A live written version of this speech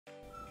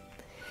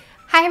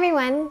Hi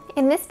everyone!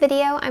 In this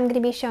video, I'm going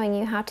to be showing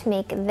you how to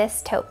make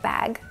this tote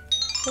bag.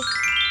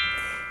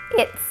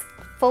 It's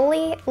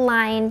fully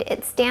lined,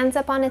 it stands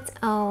up on its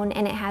own,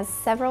 and it has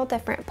several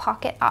different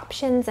pocket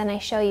options, and I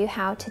show you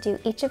how to do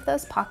each of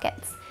those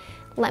pockets.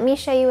 Let me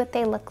show you what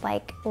they look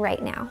like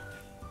right now.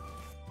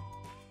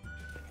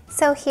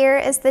 So here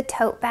is the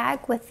tote bag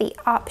with the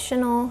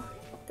optional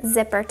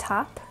zipper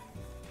top.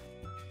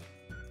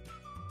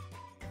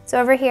 So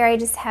over here I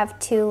just have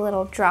two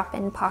little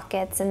drop-in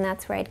pockets, and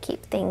that's where I'd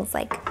keep things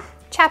like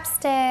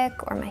chapstick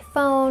or my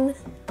phone.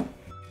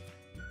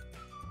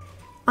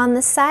 On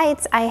the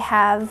sides I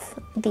have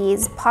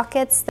these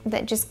pockets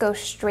that just go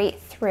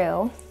straight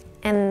through,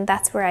 and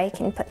that's where I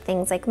can put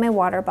things like my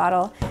water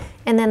bottle,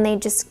 and then they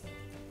just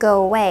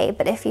go away.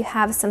 But if you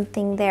have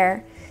something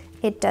there,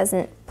 it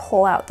doesn't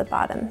pull out the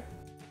bottom.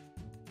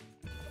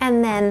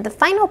 And then the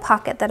final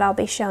pocket that I'll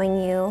be showing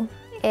you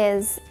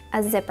is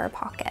a zipper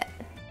pocket.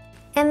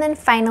 And then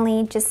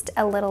finally, just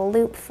a little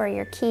loop for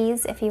your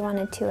keys if you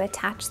wanted to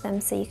attach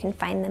them so you can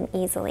find them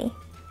easily.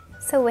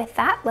 So with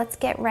that, let's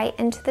get right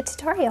into the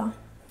tutorial.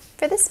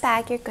 For this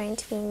bag, you're going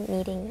to be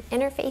needing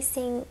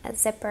interfacing, a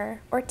zipper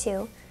or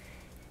two,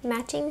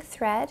 matching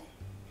thread.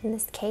 In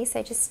this case,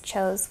 I just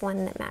chose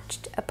one that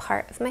matched a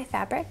part of my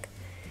fabric,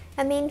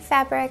 a main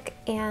fabric,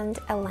 and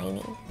a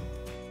lining.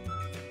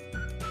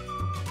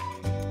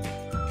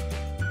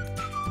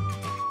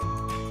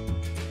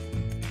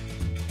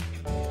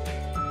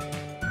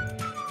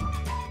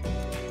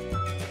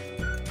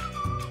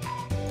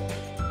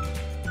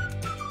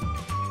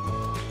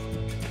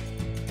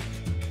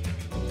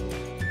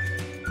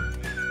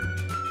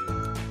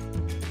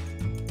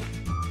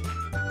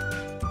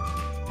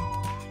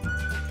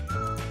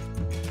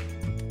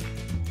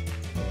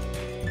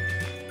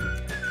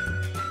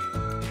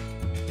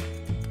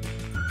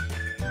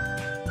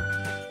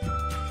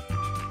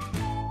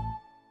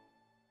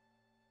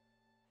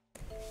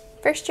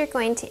 First, you're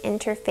going to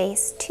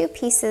interface two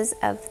pieces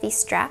of the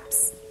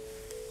straps,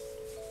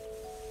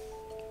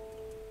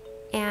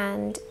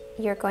 and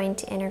you're going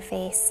to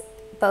interface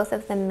both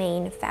of the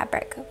main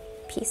fabric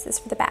pieces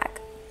for the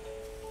bag.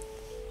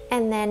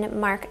 And then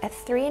mark a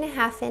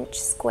 3.5-inch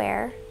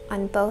square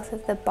on both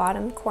of the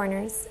bottom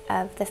corners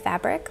of the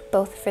fabric,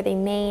 both for the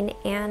main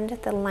and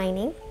the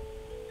lining,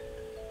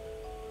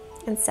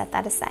 and set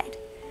that aside.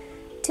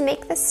 To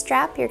make the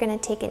strap, you're going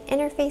to take an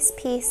interface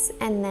piece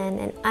and then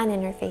an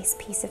uninterfaced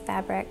piece of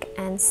fabric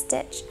and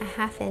stitch a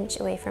 1/2 inch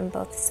away from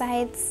both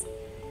sides.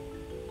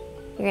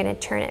 You're going to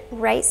turn it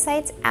right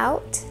sides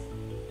out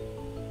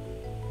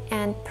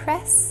and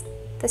press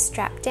the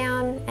strap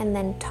down, and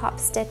then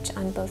top stitch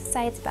on both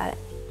sides about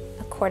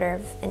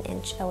 1/4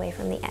 inch away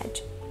from the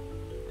edge.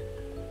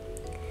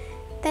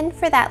 Then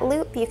for that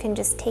loop, you can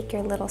just take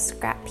your little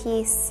scrap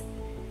piece,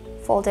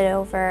 fold it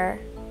over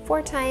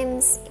 4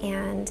 times,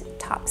 and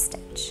top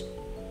stitch.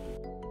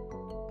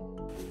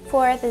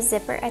 For the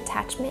zipper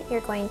attachment,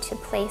 you're going to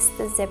place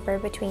the zipper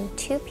between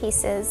two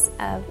pieces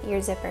of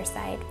your zipper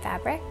side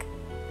fabric.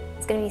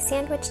 It's going to be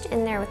sandwiched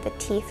in there with the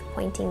teeth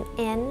pointing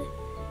in,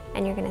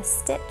 and you're going to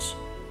stitch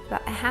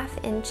about a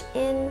 1/2 inch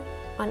in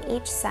on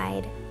each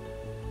side.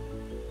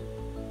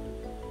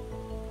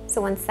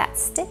 So once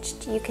that's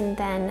stitched, you can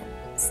then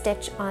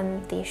stitch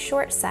on the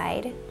short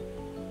side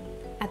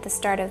at the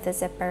start of the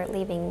zipper,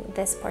 leaving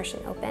this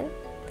portion open,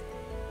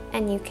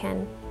 and you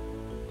can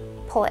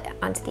pull it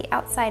onto the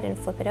outside and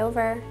flip it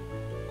over,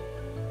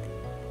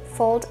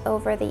 fold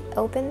over the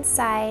open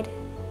side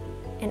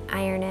and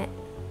iron it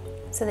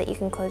so that you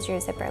can close your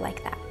zipper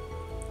like that.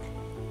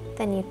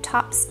 Then you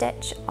top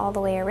stitch all the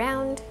way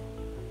around.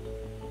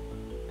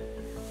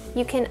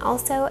 You can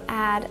also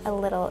add a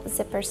little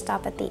zipper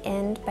stop at the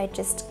end by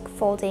just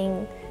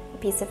folding a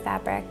piece of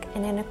fabric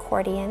in an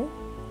accordion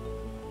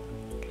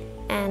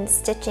and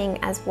stitching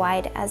as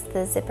wide as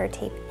the zipper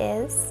tape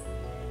is.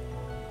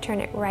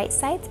 Turn it right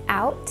sides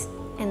out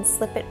and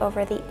slip it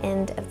over the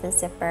end of the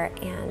zipper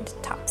and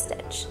top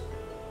stitch.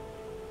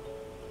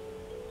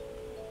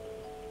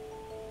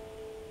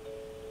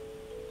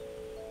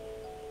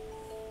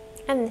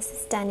 And this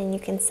is done, and you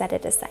can set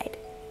it aside.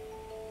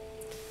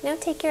 Now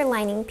take your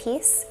lining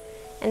piece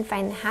and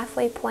find the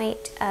halfway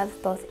point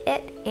of both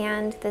it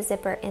and the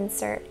zipper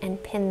insert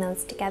and pin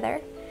those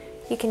together.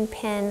 You can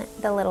pin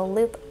the little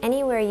loop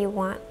anywhere you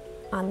want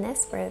on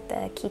this, where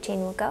the keychain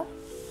will go.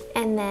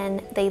 And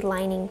then the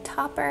lining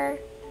topper,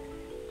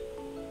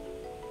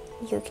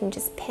 you can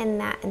just pin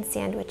that and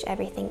sandwich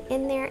everything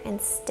in there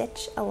and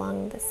stitch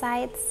along the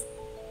sides.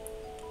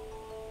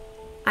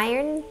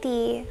 Iron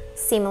the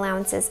seam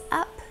allowances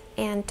up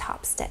and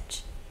top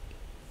stitch.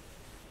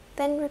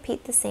 Then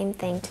repeat the same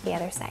thing to the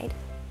other side.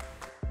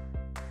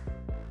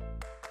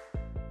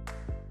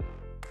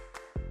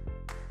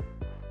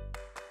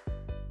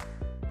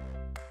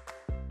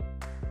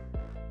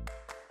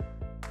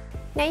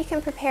 Now you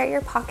can prepare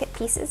your pocket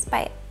pieces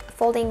by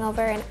folding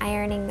over and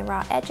ironing the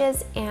raw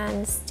edges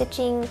and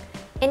stitching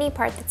any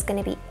part that's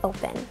going to be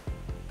open.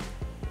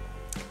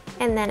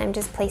 And then I'm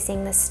just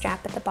placing the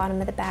strap at the bottom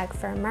of the bag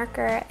for a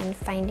marker and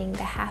finding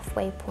the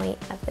halfway point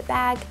of the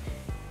bag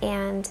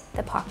and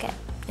the pocket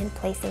and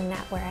placing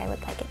that where I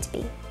would like it to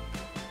be.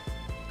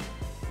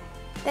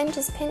 Then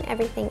just pin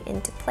everything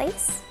into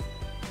place.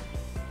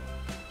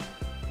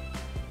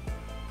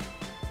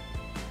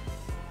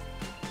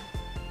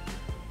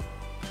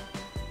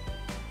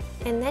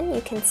 And then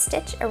you can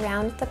stitch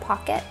around the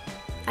pocket.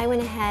 I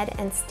went ahead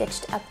and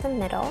stitched up the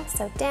middle,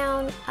 so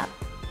down, up,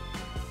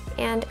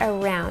 and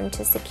around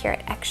to secure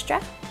it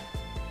extra.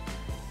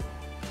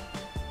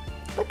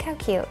 Look how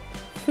cute.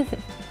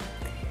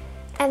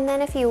 And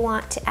then if you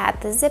want to add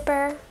the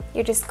zipper,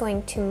 you're just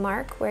going to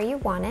mark where you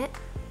want it,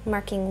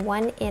 marking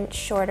 1 inch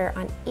shorter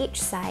on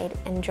each side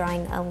and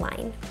drawing a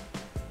line.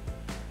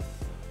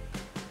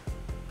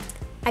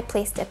 I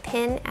placed a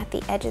pin at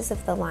the edges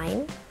of the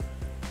line,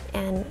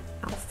 and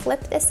I'll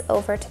flip this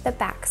over to the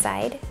back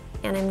side,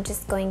 and I'm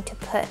just going to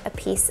put a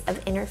piece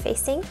of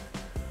interfacing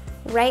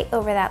right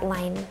over that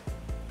line.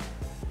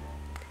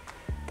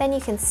 Then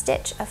you can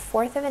stitch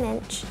 1/4 of an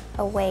inch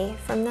away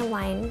from the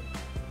line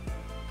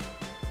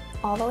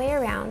all the way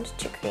around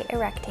to create a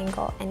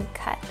rectangle and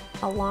cut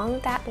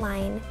along that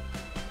line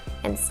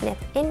and snip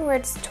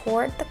inwards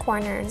toward the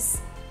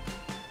corners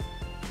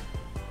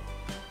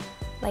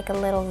like a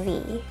little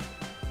V,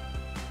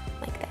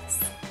 like this.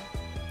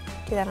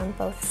 Do that on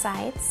both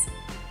sides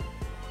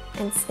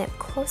and snip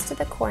close to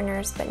the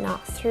corners but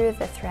not through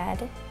the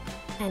thread,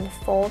 and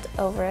fold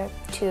over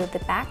to the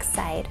back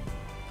side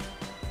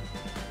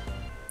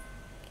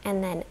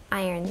and then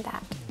iron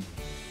that,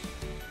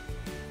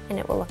 and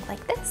it will look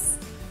like this.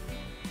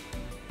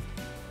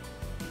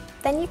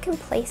 Then you can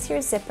place your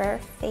zipper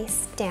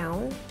face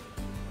down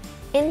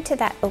into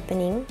that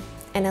opening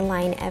and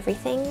align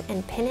everything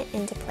and pin it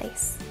into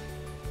place.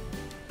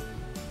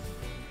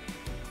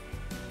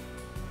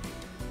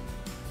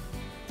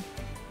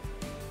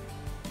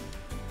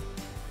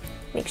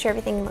 Make sure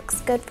everything looks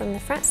good from the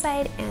front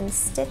side and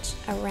stitch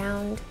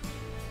around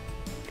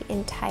the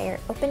entire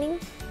opening.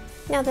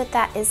 Now that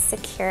that is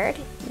secured,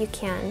 you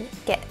can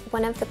get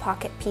one of the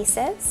pocket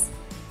pieces,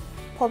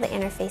 pull the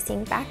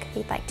interfacing back if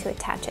you'd like to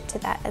attach it to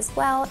that as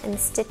well, and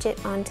stitch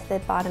it onto the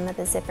bottom of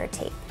the zipper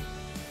tape.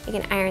 You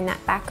can iron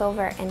that back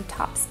over and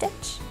top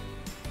stitch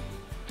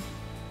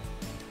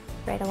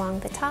right along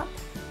the top,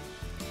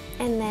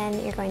 and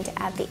then you're going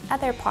to add the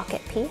other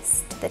pocket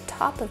piece to the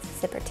top of the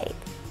zipper tape.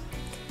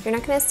 You're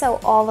not going to sew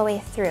all the way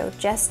through,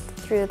 just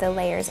through the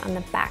layers on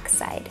the back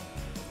side.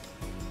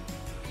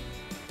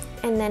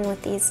 And then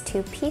with these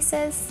 2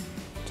 pieces,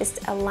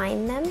 just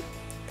align them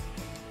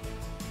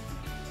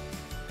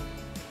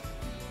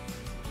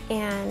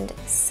and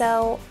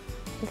sew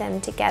them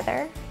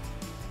together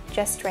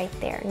just right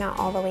there, not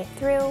all the way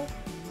through.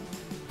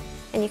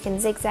 And you can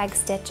zigzag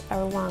stitch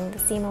along the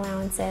seam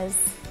allowances,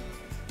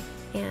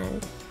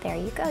 and there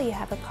you go, you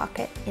have a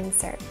pocket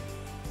insert.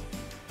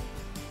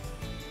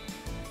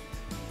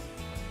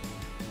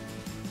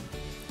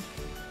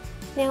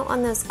 Now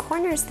on those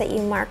corners that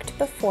you marked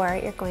before,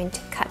 you're going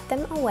to cut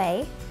them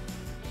away.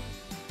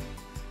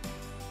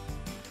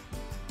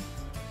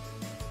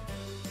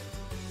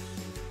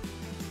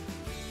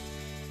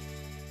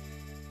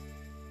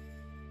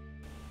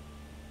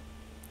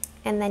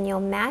 And then you'll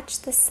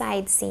match the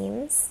side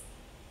seams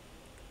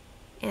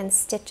and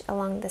stitch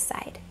along the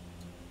side.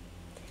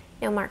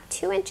 Now mark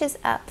 2 inches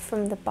up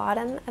from the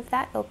bottom of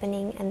that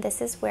opening, and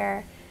this is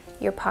where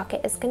your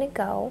pocket is going to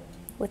go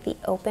with the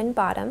open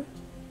bottom.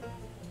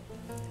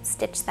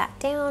 Stitch that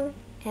down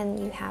and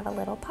you have a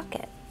little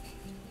pocket.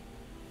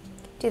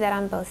 Do that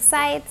on both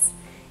sides,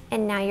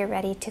 and now you're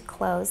ready to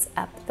close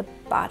up the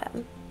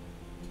bottom.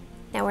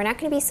 Now we're not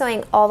going to be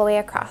sewing all the way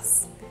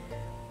across,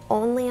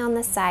 only on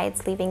the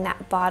sides, leaving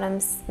that bottom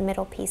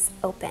middle piece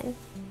open.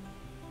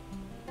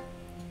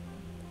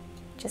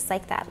 Just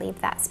like that, leave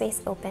that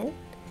space open.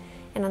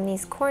 And on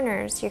these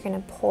corners, you're going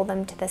to pull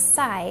them to the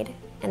side,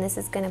 and this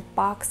is going to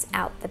box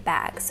out the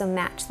bag. So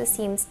match the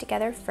seams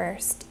together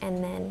first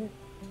and then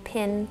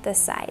pin the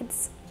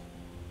sides.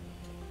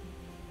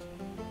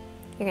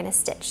 You're going to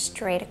stitch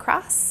straight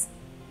across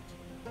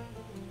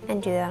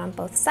and do that on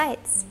both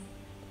sides.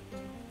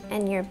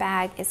 And your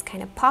bag is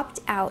kind of popped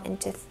out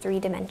into 3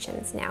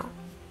 dimensions now.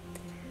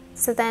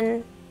 So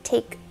then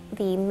take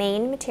the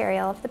main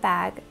material of the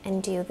bag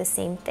and do the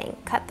same thing.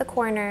 Cut the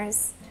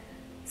corners,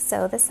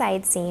 sew the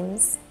side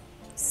seams,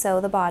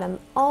 sew the bottom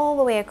all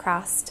the way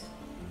across,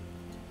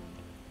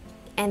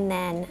 and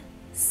then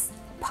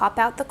pop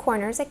out the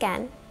corners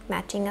again,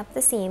 matching up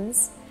the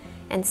seams,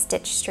 and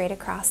stitch straight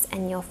across,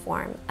 and you'll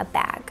form a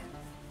bag.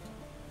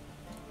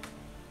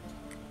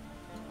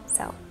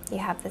 So you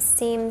have the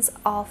seams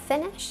all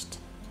finished,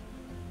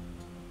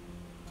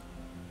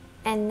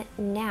 and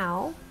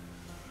now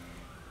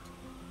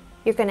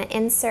you're going to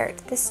insert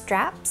the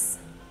straps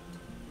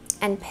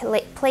and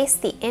place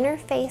the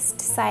interfaced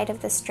side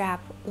of the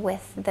strap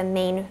with the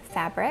main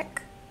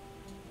fabric,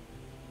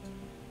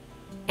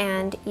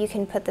 and you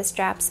can put the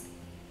straps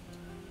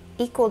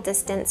equal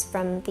distance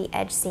from the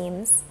edge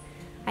seams.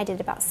 I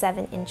did about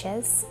 7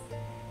 inches.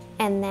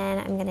 And then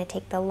I'm going to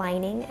take the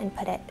lining and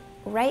put it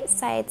right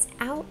sides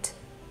out,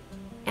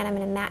 and I'm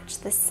going to match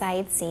the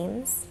side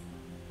seams.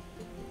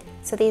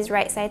 So these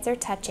right sides are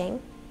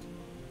touching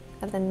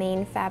of the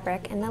main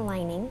fabric and the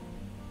lining.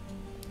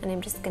 And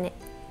I'm just gonna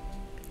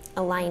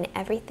align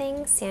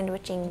everything,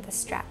 sandwiching the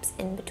straps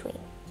in between.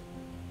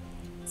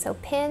 So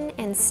pin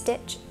and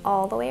stitch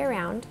all the way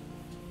around,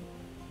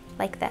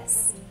 like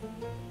this.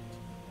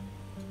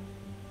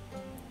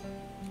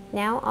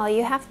 Now all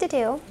you have to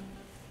do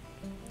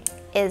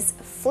is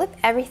flip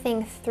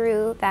everything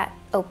through that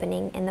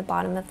opening in the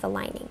bottom of the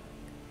lining.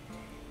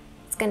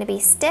 It's going to be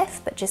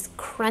stiff, but just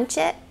crunch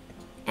it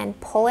and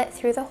pull it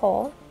through the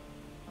hole.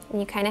 And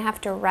you kind of have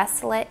to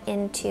wrestle it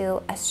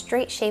into a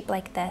straight shape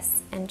like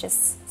this and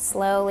just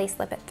slowly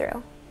slip it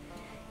through.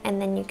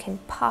 And then you can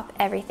pop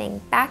everything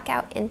back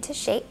out into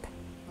shape.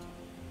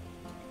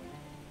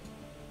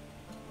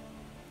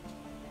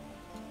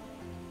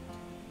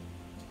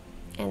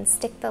 And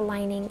stick the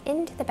lining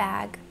into the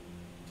bag.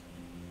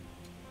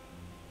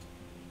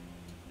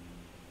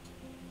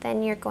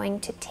 Then you're going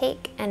to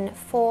take and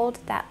fold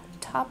that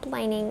top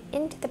lining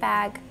into the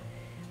bag,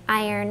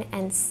 iron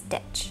and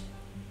stitch.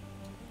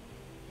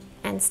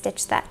 And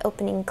stitch that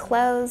opening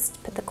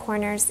closed, put the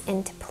corners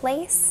into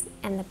place,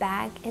 and the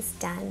bag is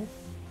done.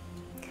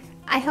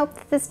 I hope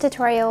that this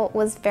tutorial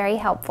was very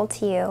helpful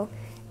to you,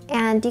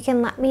 and you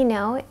can let me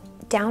know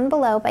down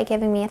below by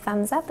giving me a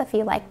thumbs up if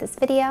you liked this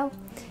video.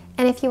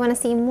 And if you want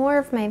to see more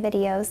of my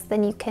videos,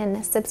 then you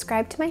can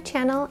subscribe to my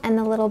channel, and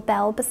the little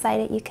bell beside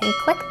it, you can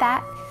click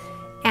that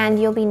and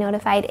you'll be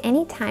notified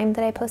anytime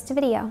that I post a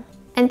video.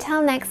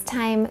 Until next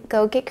time,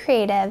 go get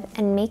creative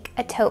and make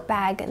a tote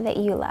bag that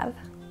you love.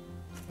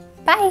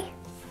 Bye!